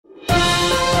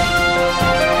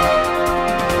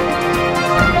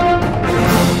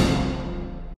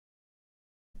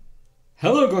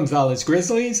Hello, Gonzales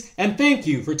Grizzlies, and thank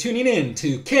you for tuning in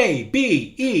to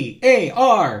KBEAR,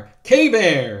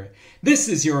 K-Bear. This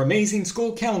is your amazing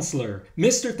school counselor,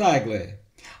 Mr. Tagle.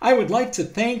 I would like to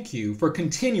thank you for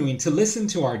continuing to listen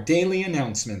to our daily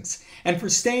announcements and for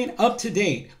staying up to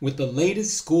date with the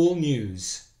latest school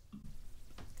news.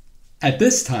 At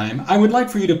this time, I would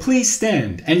like for you to please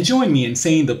stand and join me in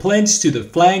saying the pledge to the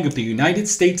flag of the United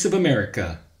States of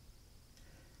America.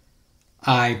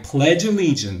 I pledge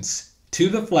allegiance to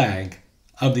the flag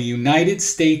of the United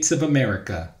States of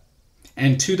America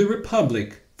and to the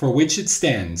republic for which it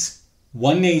stands,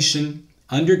 one nation,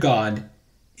 under God,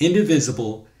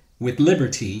 indivisible, with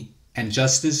liberty and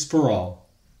justice for all.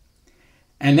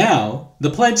 And now, the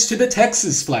pledge to the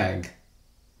Texas flag.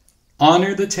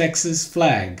 Honor the Texas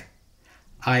flag.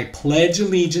 I pledge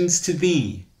allegiance to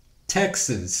thee,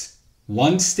 Texas,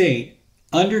 one state,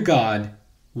 under God,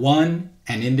 one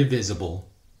and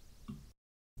indivisible.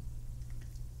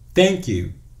 Thank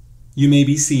you. You may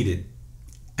be seated.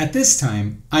 At this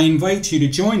time, I invite you to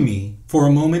join me for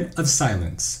a moment of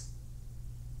silence.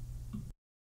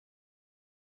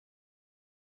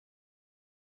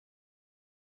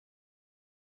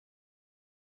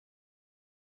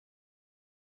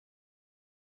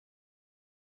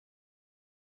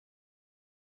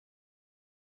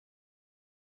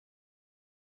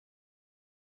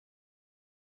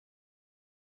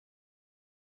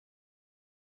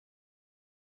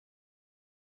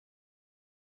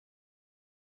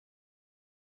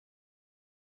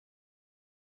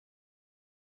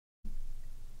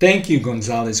 Thank you,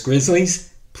 Gonzales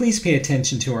Grizzlies. Please pay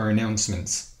attention to our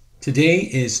announcements. Today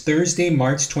is Thursday,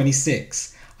 March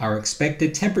 26. Our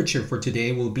expected temperature for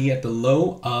today will be at the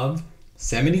low of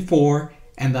 74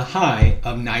 and the high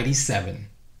of 97.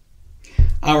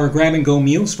 Our grab-and-go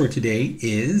meals for today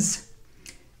is,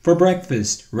 for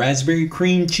breakfast, raspberry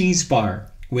cream cheese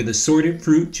bar with assorted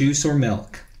fruit, juice, or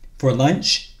milk. For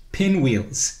lunch,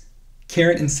 pinwheels,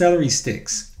 carrot and celery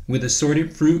sticks with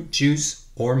assorted fruit, juice,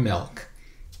 or milk.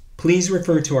 Please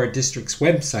refer to our district's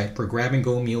website for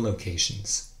grab-and-go meal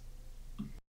locations.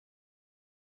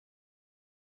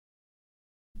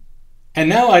 And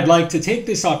now I'd like to take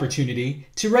this opportunity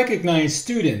to recognize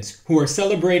students who are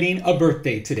celebrating a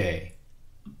birthday today.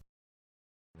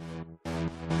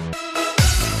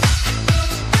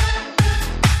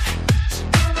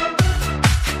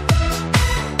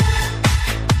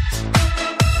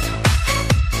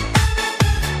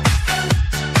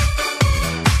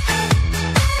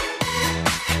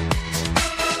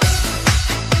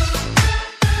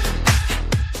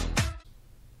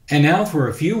 And now for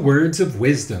a few words of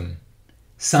wisdom.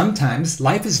 Sometimes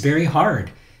life is very hard.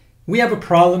 We have a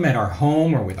problem at our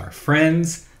home or with our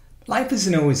friends. Life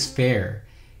isn't always fair.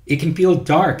 It can feel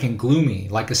dark and gloomy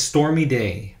like a stormy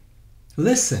day.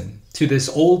 Listen to this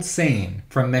old saying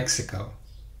from Mexico.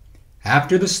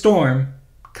 After the storm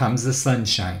comes the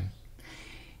sunshine.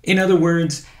 In other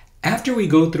words, after we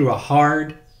go through a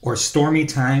hard or stormy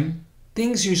time,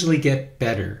 things usually get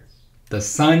better. The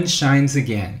sun shines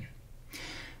again.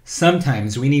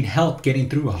 Sometimes we need help getting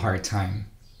through a hard time.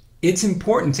 It's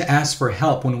important to ask for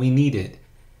help when we need it.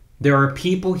 There are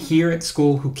people here at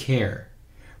school who care.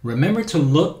 Remember to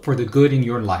look for the good in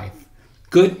your life,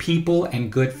 good people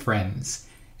and good friends,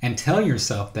 and tell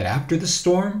yourself that after the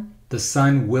storm, the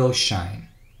sun will shine.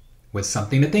 With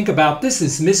something to think about, this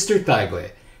is Mr.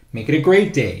 Tagle. Make it a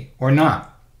great day or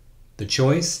not. The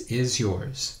choice is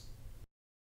yours.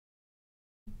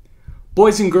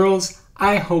 Boys and girls,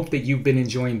 I hope that you've been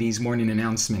enjoying these morning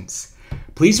announcements.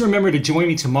 Please remember to join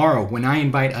me tomorrow when I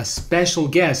invite a special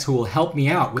guest who will help me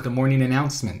out with the morning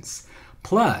announcements.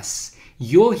 Plus,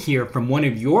 you'll hear from one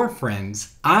of your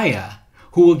friends, Aya,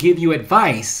 who will give you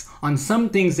advice on some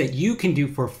things that you can do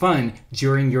for fun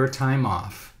during your time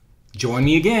off. Join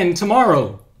me again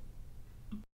tomorrow.